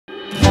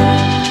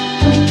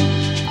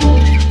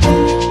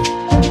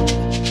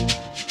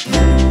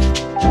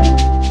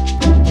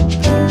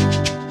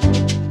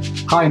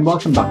Hi and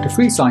welcome back to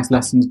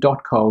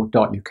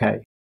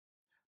freesciencelessons.co.uk.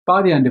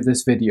 By the end of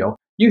this video,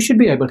 you should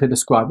be able to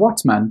describe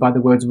what's meant by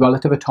the words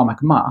relative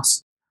atomic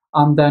mass,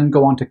 and then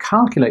go on to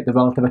calculate the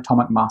relative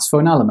atomic mass for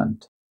an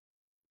element.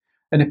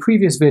 In a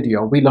previous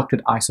video, we looked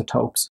at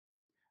isotopes.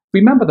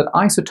 Remember that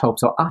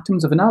isotopes are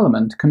atoms of an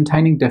element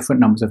containing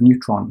different numbers of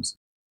neutrons.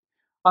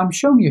 I'm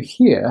showing you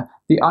here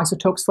the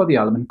isotopes for the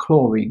element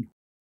chlorine.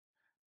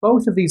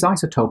 Both of these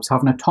isotopes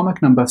have an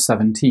atomic number of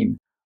 17,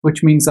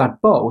 which means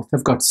that both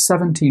have got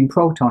 17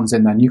 protons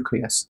in their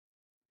nucleus.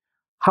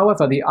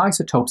 However, the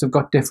isotopes have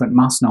got different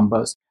mass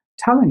numbers,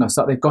 telling us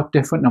that they've got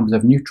different numbers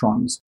of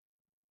neutrons.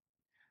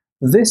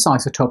 This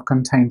isotope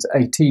contains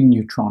 18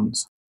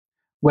 neutrons,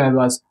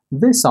 whereas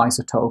this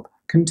isotope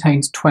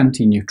contains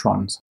 20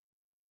 neutrons.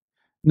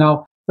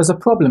 Now, there's a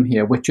problem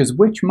here, which is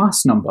which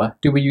mass number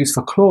do we use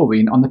for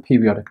chlorine on the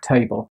periodic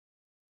table?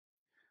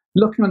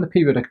 Looking on the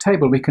periodic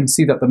table, we can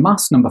see that the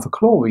mass number for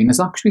chlorine is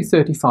actually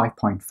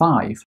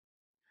 35.5.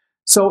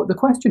 So the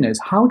question is,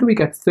 how do we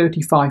get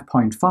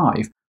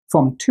 35.5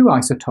 from two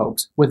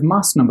isotopes with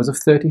mass numbers of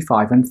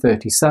 35 and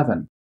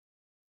 37?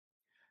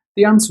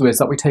 The answer is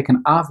that we take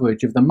an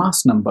average of the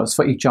mass numbers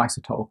for each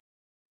isotope.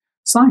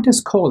 Scientists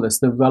call this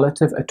the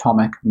relative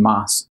atomic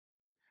mass.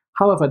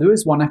 However, there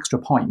is one extra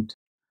point.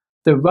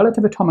 The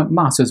relative atomic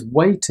mass is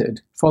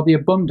weighted for the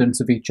abundance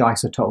of each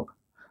isotope.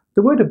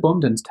 The word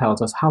abundance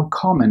tells us how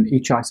common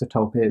each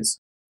isotope is.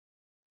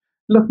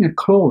 Looking at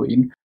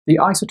chlorine, the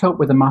isotope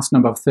with a mass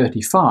number of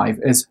 35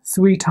 is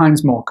 3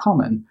 times more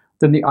common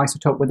than the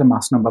isotope with a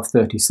mass number of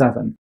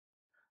 37.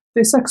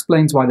 This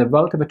explains why the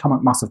relative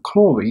atomic mass of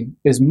chlorine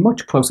is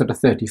much closer to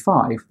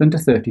 35 than to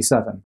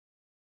 37.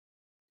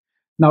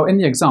 Now, in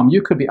the exam,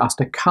 you could be asked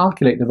to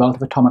calculate the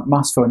relative atomic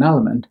mass for an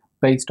element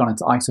based on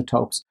its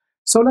isotopes.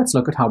 So let's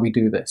look at how we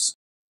do this.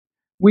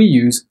 We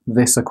use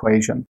this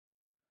equation.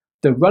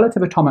 The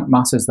relative atomic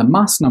mass is the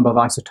mass number of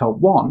isotope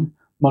 1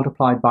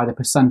 multiplied by the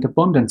percent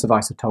abundance of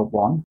isotope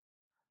 1.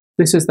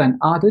 This is then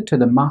added to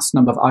the mass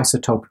number of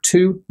isotope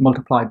 2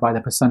 multiplied by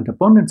the percent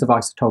abundance of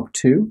isotope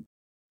 2,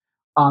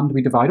 and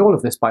we divide all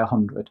of this by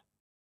 100.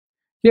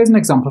 Here's an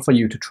example for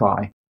you to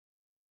try.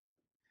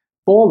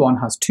 Boron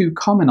has two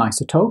common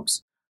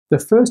isotopes. The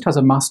first has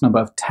a mass number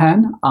of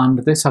 10, and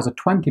this has a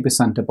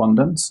 20%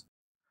 abundance.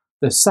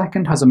 The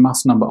second has a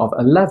mass number of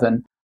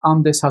 11,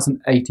 and this has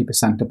an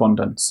 80%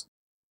 abundance.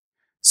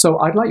 So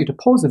I'd like you to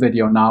pause the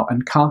video now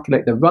and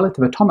calculate the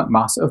relative atomic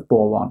mass of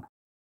boron.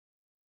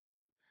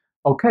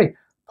 Okay,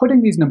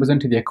 putting these numbers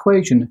into the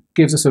equation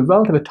gives us a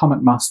relative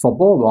atomic mass for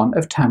boron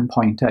of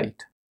 10.8.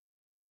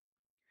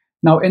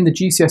 Now, in the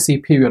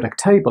GCSE periodic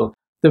table,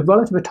 the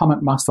relative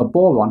atomic mass for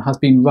boron has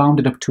been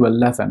rounded up to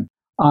 11,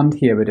 and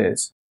here it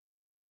is.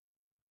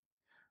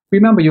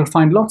 Remember, you'll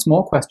find lots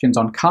more questions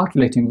on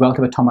calculating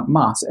relative atomic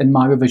mass in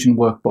my revision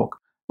workbook,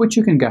 which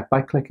you can get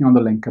by clicking on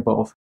the link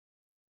above.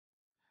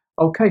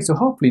 Okay, so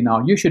hopefully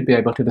now you should be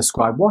able to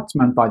describe what's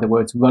meant by the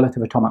words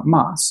relative atomic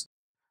mass,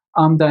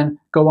 and then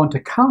go on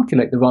to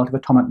calculate the relative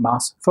atomic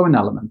mass for an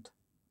element.